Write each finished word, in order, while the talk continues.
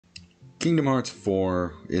Kingdom Hearts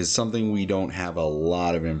 4 is something we don't have a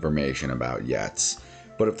lot of information about yet.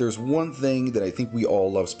 But if there's one thing that I think we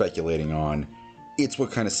all love speculating on, it's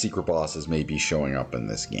what kind of secret bosses may be showing up in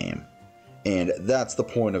this game. And that's the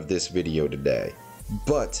point of this video today.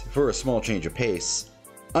 But for a small change of pace,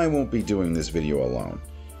 I won't be doing this video alone.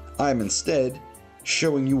 I'm instead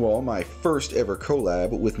showing you all my first ever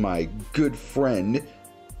collab with my good friend,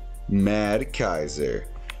 Mad Kaiser.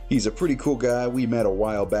 He's a pretty cool guy. We met a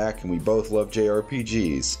while back and we both love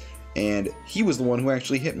JRPGs. And he was the one who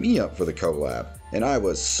actually hit me up for the collab. And I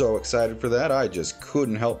was so excited for that, I just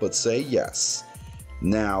couldn't help but say yes.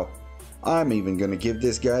 Now, I'm even gonna give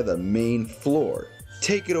this guy the main floor.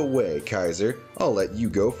 Take it away, Kaiser. I'll let you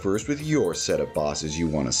go first with your set of bosses you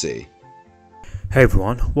want to see. Hey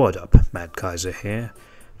everyone, what up? Mad Kaiser here.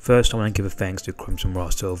 First, I want to give a thanks to Crimson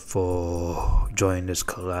Rosso for joining this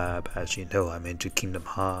collab. As you know, I'm into Kingdom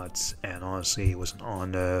Hearts, and honestly, it was an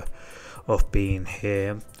honor of being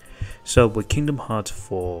here. So, with Kingdom Hearts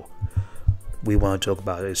 4, we want to talk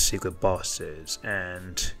about its secret bosses,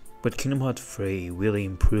 and with Kingdom Hearts 3, really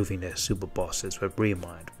improving their super bosses with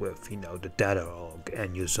Remind, with, the Data Org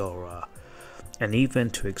and Yuzora. And even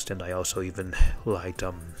to an extent, I also even liked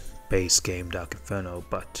base game Dark Inferno,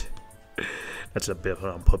 but that's a bit of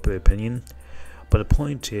an unpopular opinion. But the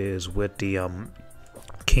point is, with the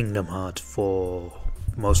Kingdom Hearts 4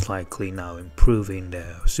 most likely now improving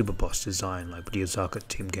their super boss design, like with the Osaka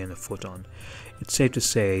team getting a foot on, it's safe to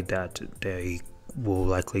say that they will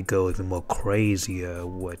likely go even more crazier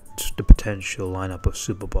with the potential lineup of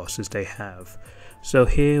super bosses they have. So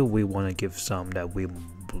here we want to give some that we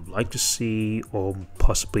would like to see or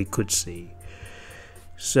possibly could see.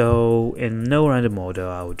 So in no random order,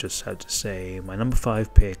 I would just have to say my number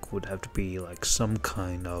 5 pick would have to be like some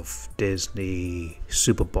kind of Disney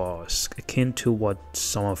super boss, akin to what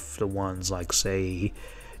some of the ones like, say,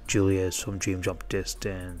 Julius from Dream Drop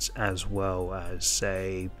Distance, as well as,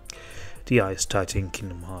 say, the Ice Titan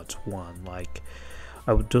Kingdom Hearts 1. Like,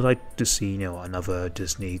 I would like to see, another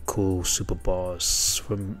Disney cool super boss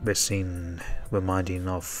reminding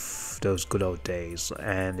of those good old days,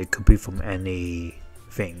 and it could be from any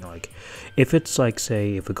thing. Like, if it's like,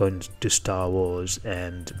 say, if we're going to Star Wars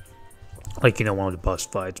and one of the boss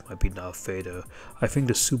fights might be Darth Vader, I think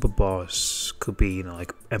the super boss could be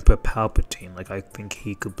like Emperor Palpatine. Like, I think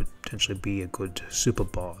he could potentially be a good super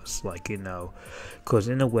boss, because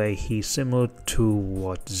in a way he's similar to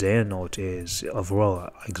what Xehanort is overall.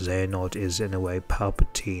 Like, Xehanort is in a way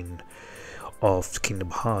Palpatine of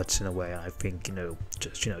Kingdom Hearts in a way. I think,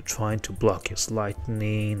 just trying to block his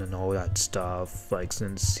lightning and all that stuff,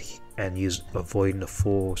 and use avoiding the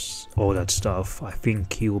force, all that stuff. I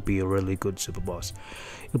think he will be a really good super boss.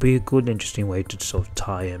 It'll be a good, interesting way to sort of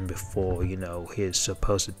tie in before, his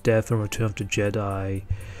supposed death and Return of the Jedi,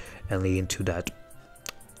 and lead into that,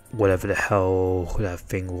 whatever the hell that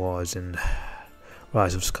thing was in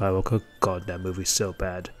Rise of Skywalker. God, that movie's so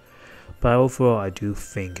bad. But overall, I do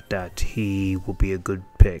think that he will be a good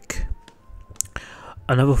pick.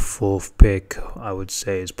 Another 4th pick, I would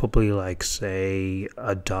say, is probably say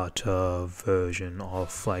a data version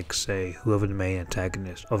of say whoever the main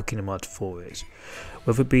antagonist of Kingdom Hearts 4 is.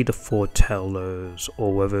 Whether it be the Foretellers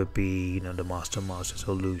or whether it be the Masters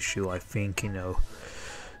or Lucio, I think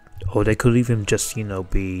or they could even just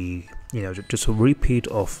be just a repeat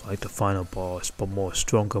of the final boss, but more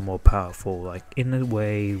stronger, more powerful. Like, in a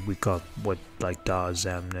way, we got what Dar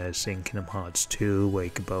Zamnes in Kingdom Hearts 2, where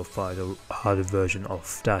you could both fight a harder version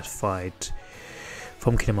of that fight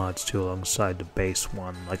from Kingdom Hearts 2 alongside the base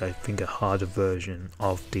one. Like, I think a harder version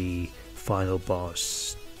of the final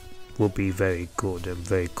boss will be very good and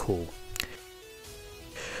very cool.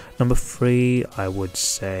 Number 3, I would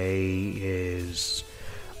say, is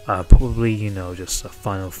probably, just a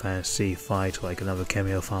Final Fantasy fight, like another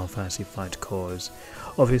cameo Final Fantasy fight, cause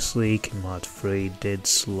obviously Kingdom Hearts 3 did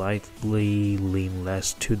slightly lean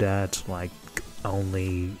less to that,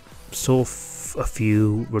 only sort of a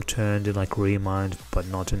few returned in Remind, but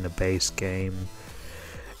not in the base game.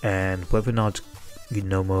 And whether or not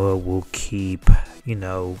Nomura will keep,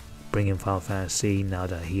 bringing Final Fantasy now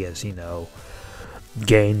that he has,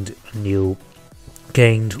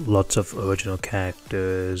 gained lots of original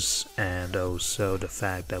characters, and also the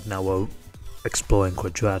fact that now we're exploring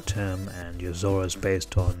Quadratum and Yuzora's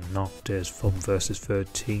based on Noctis from Versus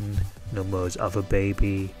 13, Nomura's other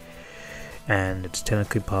baby, and it's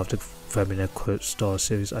technically part of the Family Star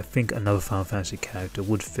series. I think another Final Fantasy character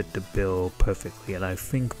would fit the bill perfectly, and I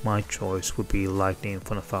think my choice would be Lightning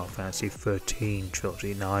from the Final Fantasy 13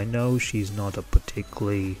 trilogy. Now, I know she's not a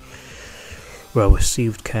particularly well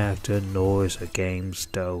received character, nor is her games,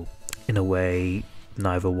 though in a way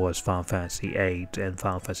neither was Final Fantasy VIII and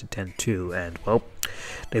Final Fantasy X too, and well,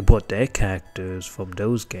 they brought their characters from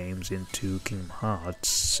those games into Kingdom Hearts,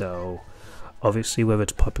 so obviously whether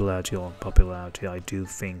it's popularity or unpopularity, I do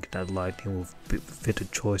think that Lightning will fit the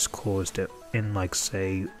choice cause that in, like,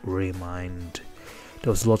 say, Remind,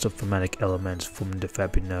 there was lots of thematic elements from the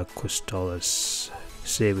Fabina Crystallis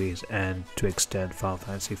series, and to extend Final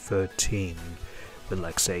Fantasy XIII, with,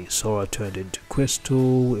 like, say, Sora turned into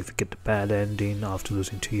Crystal, if you get the bad ending after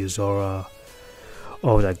losing to Yuzora,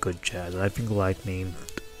 all that good jazz. And I think Lightning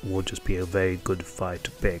will just be a very good fight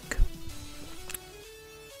to pick.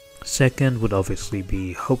 Second would obviously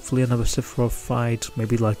be hopefully another Sephiroth fight,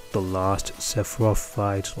 maybe like the last Sephiroth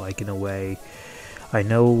fight, like, in a way. I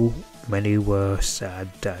know many were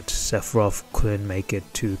sad that Sephiroth couldn't make it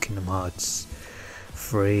to Kingdom Hearts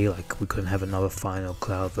 3, like we couldn't have another final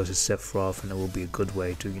Cloud versus Sephiroth, and it would be a good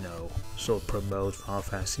way to, you know, sort of promote Final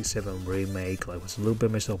Fantasy VII Remake, like it was a little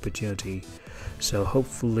bit missed opportunity. So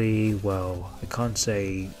hopefully, well, I can't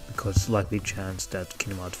say because it's likely chance that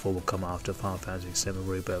Kingdom Hearts 4 will come after Final Fantasy VII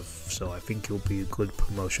Rebirth, so I think it will be a good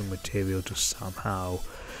promotion material to somehow,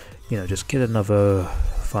 you know, just get another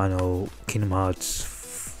final Kingdom Hearts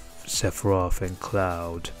Sephiroth and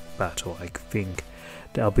Cloud battle. I think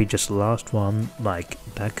that'll be just the last one, like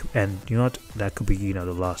that, and you know what, that could be, you know,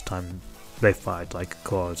 the last time they fight, like,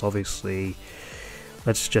 cause obviously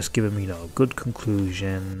let's just give them, you know, a good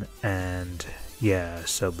conclusion. And yeah,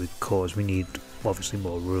 so because we need obviously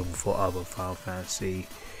more room for other Final Fantasy,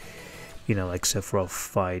 you know, like Sephiroth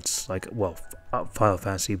fights, like, well, Final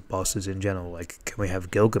Fantasy bosses in general. Like, can we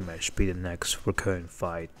have Gilgamesh be the next recurring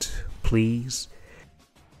fight, please?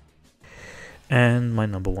 And my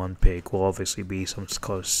number one pick will obviously be some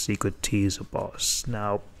called Secret Teaser Boss.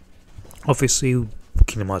 Now, obviously,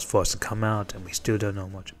 Kingdom Hearts 4 has to come out, and we still don't know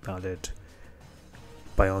much about it.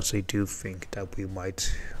 But I honestly do think that we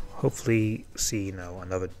might hopefully see, you know,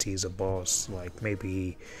 another teaser boss, like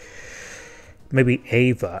maybe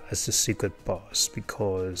Ava as the secret boss,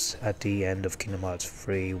 because at the end of Kingdom Hearts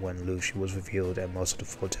 3, when Lucia was revealed and most of the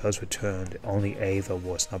Foretales returned, only Ava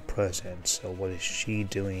was not present. So what is she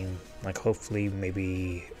doing? Like, hopefully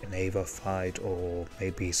maybe an Ava fight, or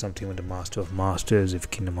maybe something with the Master of Masters if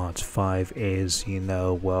Kingdom Hearts 5 is, you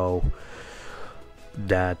know, well,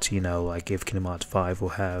 that, you know, like if Kingdom Hearts 5 will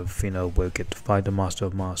have, you know, we'll get to fight the Master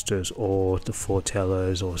of Masters or the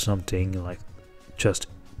Foretellers or something. Like, just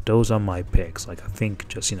those are my picks. Like, I think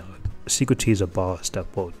just, you know, Secret Teaser Boss that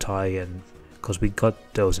will tie in, because we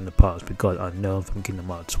got those in the past. We got Unknown from Kingdom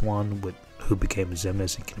Hearts 1, with who became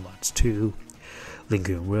Xemnas in Kingdom Hearts 2,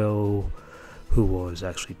 Lingering Will, who was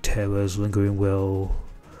actually Terra's Lingering Will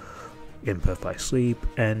in Birth by Sleep,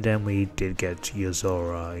 and then we did get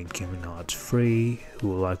Yuzora in Kingdom Hearts 3, who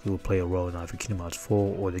will likely play a role in either Kingdom Hearts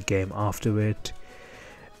 4 or the game after it.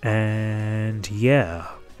 And yeah,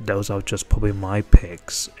 those are just probably my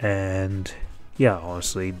picks, and yeah,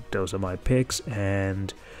 honestly, those are my picks,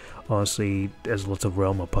 and honestly, there's lots of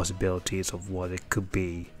realm of possibilities of what it could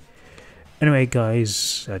be. Anyway,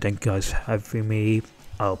 guys, thank you guys for having me.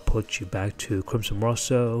 I'll put you back to Crimson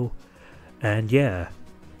Rosso, and yeah,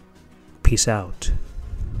 peace out.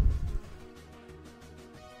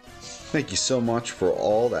 Thank you so much for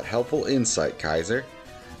all that helpful insight, Kaiser.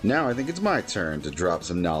 Now I think it's my turn to drop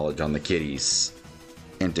some knowledge on the kiddies.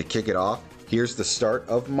 And to kick it off, here's the start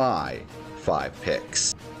of my 5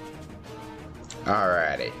 picks.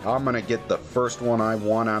 Alrighty, I'm gonna get the first one I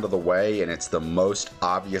want out of the way, and it's the most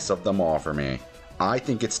obvious of them all for me. I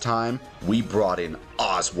think it's time we brought in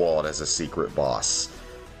Oswald as a secret boss.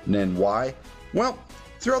 And then why? Well,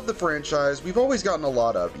 throughout the franchise, we've always gotten a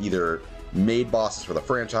lot of either made bosses for the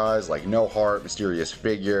franchise, like No Heart, Mysterious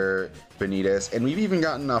Figure, Vanitas, and we've even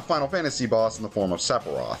gotten a Final Fantasy boss in the form of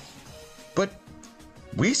Sephiroth. But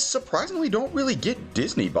we surprisingly don't really get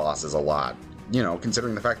Disney bosses a lot, you know,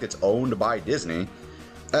 considering the fact it's owned by Disney.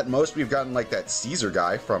 At most, we've gotten like that Caesar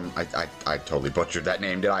guy from, I totally butchered that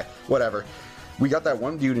name, did I? Whatever. We got that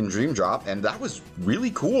one dude in Dream Drop, and that was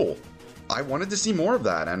really cool. I wanted to see more of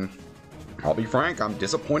that, and I'll be frank, I'm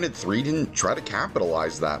disappointed 3 didn't try to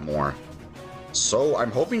capitalize that more. So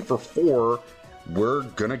I'm hoping for 4, we're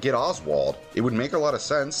gonna get Oswald. It would make a lot of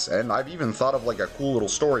sense, and I've even thought of like a cool little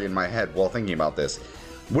story in my head while thinking about this.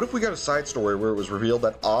 What if we got a side story where it was revealed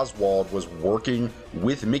that Oswald was working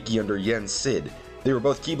with Mickey under Yen Sid? They were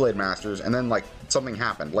both Keyblade Masters, and then like something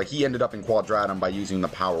happened. Like he ended up in Quadratum by using the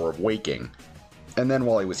power of Waking. And then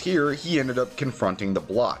while he was here, he ended up confronting the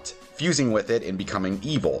Blot, fusing with it and becoming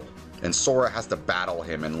evil. And Sora has to battle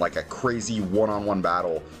him in like a crazy one-on-one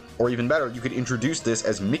battle. Or even better, you could introduce this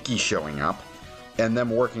as Mickey showing up, and them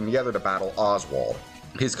working together to battle Oswald.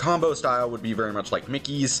 His combo style would be very much like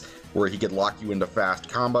Mickey's, where he could lock you into fast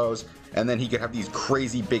combos, and then he could have these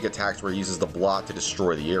crazy big attacks where he uses the blot to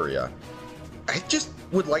destroy the area. I just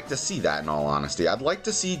would like to see that, in all honesty. I'd like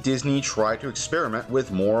to see Disney try to experiment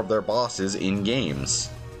with more of their bosses in games.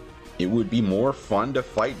 It would be more fun to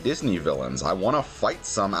fight Disney villains. I want to fight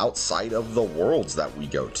some outside of the worlds that we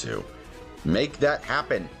go to. Make that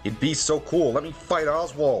happen. It'd be so cool. Let me fight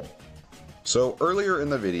Oswald. So earlier in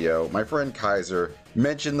the video, my friend Kaiser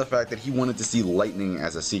mentioned the fact that he wanted to see Lightning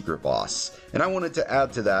as a secret boss, and I wanted to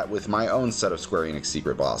add to that with my own set of Square Enix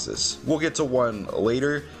secret bosses. We'll get to one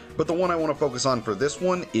later, but the one I want to focus on for this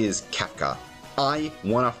one is Kefka. I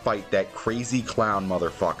want to fight that crazy clown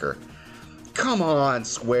motherfucker. Come on,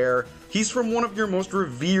 Square. He's from one of your most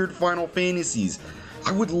revered Final Fantasies.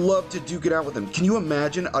 I would love to duke it out with him. Can you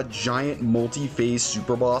imagine a giant multi-phase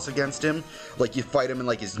super boss against him? Like, you fight him in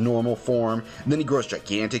like his normal form, and then he grows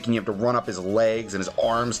gigantic and you have to run up his legs and his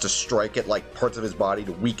arms to strike at like parts of his body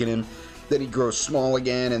to weaken him. Then he grows small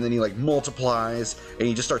again, and then he like multiplies, and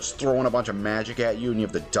he just starts throwing a bunch of magic at you and you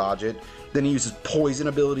have to dodge it. Then he uses poison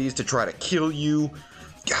abilities to try to kill you.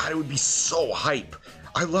 God, it would be so hype.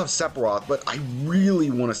 I love Sephiroth, but I really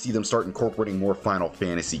want to see them start incorporating more Final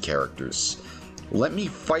Fantasy characters. Let me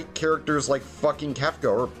fight characters like fucking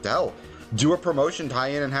Kefka, or hell, do a promotion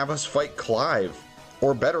tie-in and have us fight Clive.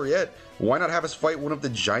 Or better yet, why not have us fight one of the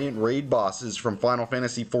giant raid bosses from Final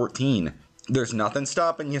Fantasy XIV? There's nothing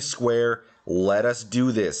stopping you, Square. Let us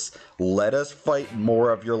do this. Let us fight more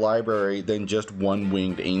of your library than just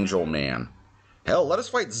one-winged angel man. Hell, let us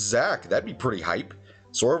fight Zack. That'd be pretty hype.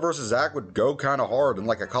 Sora vs. Zack would go kinda hard in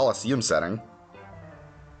like a Coliseum setting.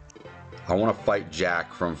 I want to fight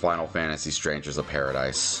Jack from Final Fantasy Strangers of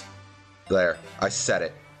Paradise. There, I said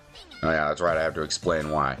it. Oh yeah, that's right, I have to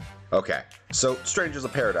explain why. Okay, so Strangers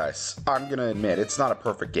of Paradise. I'm gonna admit, it's not a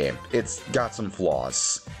perfect game. It's got some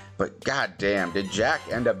flaws. But goddamn, did Jack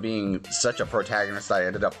end up being such a protagonist I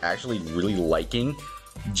ended up actually really liking,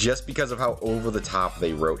 just because of how over the top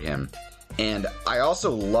they wrote him. And I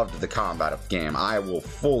also loved the combat of the game. I will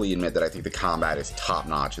fully admit that I think the combat is top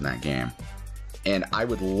notch in that game. And I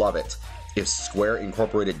would love it if Square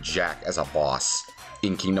incorporated Jack as a boss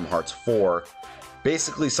in Kingdom Hearts 4.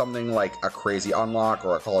 Basically something like a crazy unlock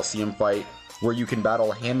or a Coliseum fight where you can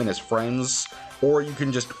battle him and his friends, or you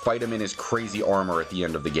can just fight him in his crazy armor at the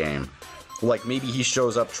end of the game. Like maybe he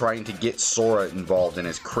shows up trying to get Sora involved in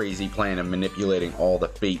his crazy plan of manipulating all the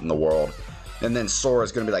fate in the world. And then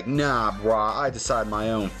Sora's gonna be like, nah brah, I decide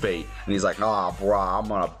my own fate. And he's like, nah brah, I'm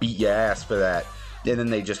gonna beat your ass for that. And then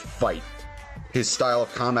they just fight. His style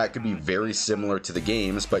of combat could be very similar to the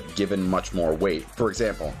games, but given much more weight. For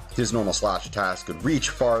example, his normal slash attacks could reach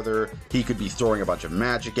farther, he could be throwing a bunch of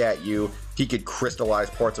magic at you, he could crystallize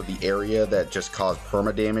parts of the area that just cause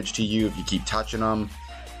perma-damage to you if you keep touching them.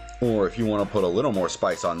 Or if you want to put a little more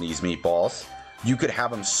spice on these meatballs, you could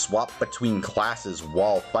have him swap between classes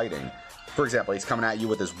while fighting. For example, he's coming at you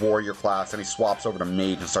with his warrior class and he swaps over to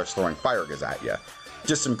mage and starts throwing fire gas at you.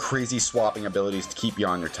 Just some crazy swapping abilities to keep you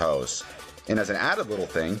on your toes. And as an added little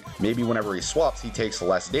thing, maybe whenever he swaps, he takes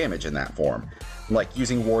less damage in that form. Like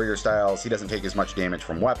using warrior styles, he doesn't take as much damage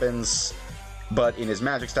from weapons, but in his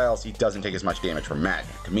magic styles, he doesn't take as much damage from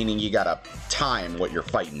magic, meaning you gotta time what you're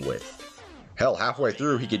fighting with. Hell, halfway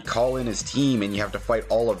through, he could call in his team and you have to fight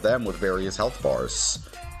all of them with various health bars.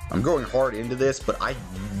 I'm going hard into this, but I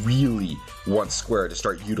really want Square to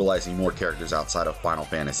start utilizing more characters outside of Final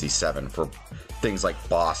Fantasy VII for things like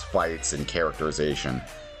boss fights and characterization.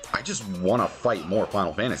 I just want to fight more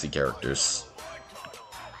Final Fantasy characters.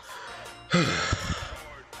 I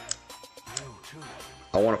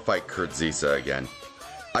want to fight Kurt Zisa again.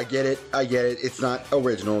 I get it, it's not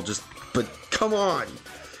original, but come on!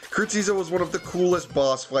 Kurt Zisa was one of the coolest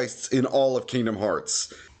boss fights in all of Kingdom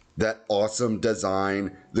Hearts. That awesome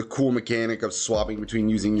design, the cool mechanic of swapping between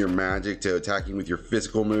using your magic to attacking with your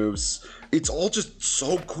physical moves. It's all just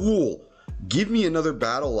so cool. Give me another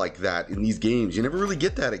battle like that in these games. You never really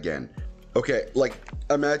get that again. Okay, like,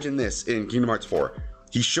 imagine this in Kingdom Hearts 4.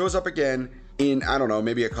 He shows up again in, I don't know,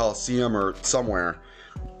 maybe a Coliseum or somewhere.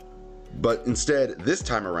 But instead, this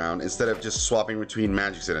time around, instead of just swapping between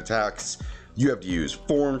magics and attacks, you have to use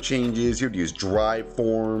form changes, you have to use drive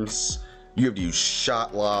forms, you have to use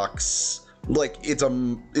shot locks. Like,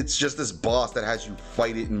 it's just this boss that has you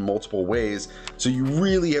fight it in multiple ways, so you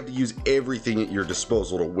really have to use everything at your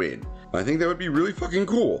disposal to win. I think that would be really fucking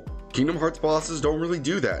cool. Kingdom Hearts bosses don't really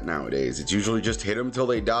do that nowadays. It's usually just hit them till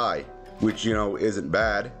they die, which, you know, isn't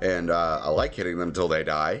bad, and I like hitting them till they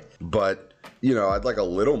die, but, you know, I'd like a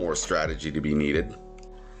little more strategy to be needed.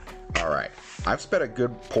 Alright, I've spent a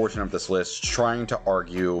good portion of this list trying to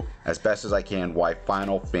argue as best as I can why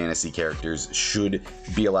Final Fantasy characters should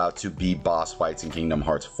be allowed to be boss fights in Kingdom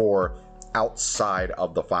Hearts 4 outside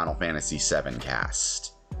of the Final Fantasy VII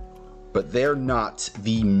cast. But they're not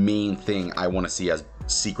the main thing I want to see as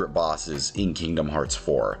secret bosses in Kingdom Hearts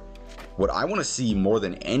 4. What I want to see more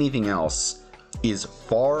than anything else is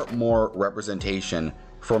far more representation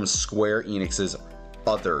from Square Enix's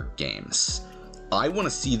other games. I want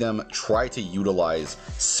to see them try to utilize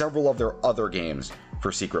several of their other games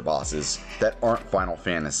for secret bosses that aren't Final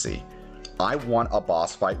Fantasy. I want a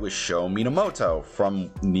boss fight with Sho Minamoto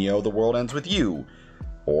from Neo The World Ends With You,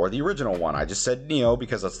 or the original one. I just said Neo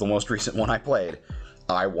because that's the most recent one I played.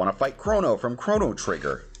 I want to fight Chrono from Chrono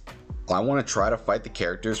Trigger. I want to try to fight the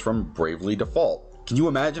characters from Bravely Default. Can you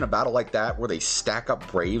imagine a battle like that where they stack up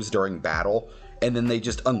Braves during battle and then they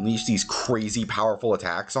just unleash these crazy powerful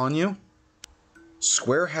attacks on you?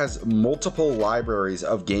 Square has multiple libraries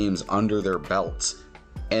of games under their belt,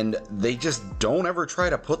 and they just don't ever try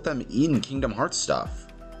to put them in Kingdom Hearts stuff.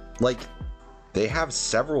 Like, they have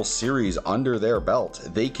several series under their belt.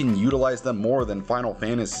 They can utilize them more than Final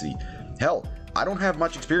Fantasy. Hell, I don't have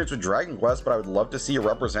much experience with Dragon Quest, but I would love to see it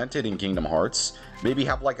represented in Kingdom Hearts. Maybe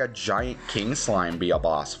have like a giant king slime be a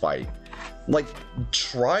boss fight. Like,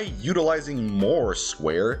 try utilizing more,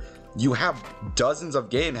 Square. You have dozens of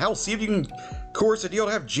games. Hell, see if you can coerce a deal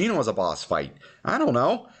to have Geno as a boss fight. I don't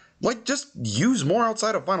know. Like, just use more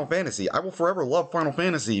outside of Final Fantasy. I will forever love Final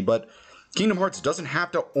Fantasy, but Kingdom Hearts doesn't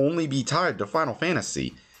have to only be tied to Final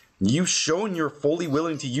Fantasy. You've shown you're fully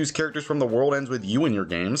willing to use characters from The World Ends With You in your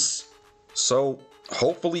games. So,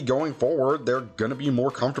 hopefully going forward, they're gonna be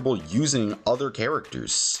more comfortable using other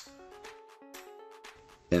characters.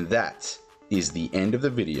 And that is the end of the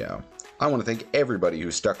video. I want to thank everybody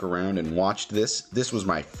who stuck around and watched this. This was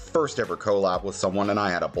my first ever collab with someone and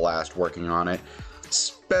I had a blast working on it.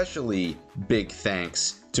 Especially big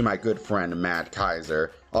thanks to my good friend Matt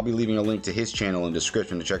Kaiser. I'll be leaving a link to his channel in the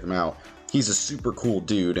description to check him out. He's a super cool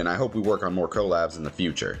dude and I hope we work on more collabs in the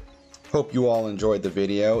future. Hope you all enjoyed the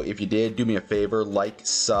video. If you did, do me a favor, like,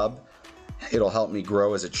 sub. It'll help me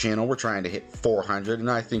grow as a channel. We're trying to hit 400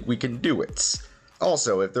 and I think we can do it.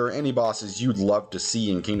 Also, if there are any bosses you'd love to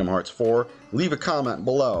see in Kingdom Hearts 4, leave a comment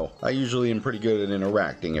below. I usually am pretty good at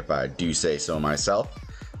interacting if I do say so myself.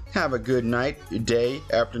 Have a good night, day,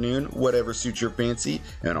 afternoon, whatever suits your fancy,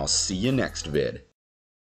 and I'll see you next vid.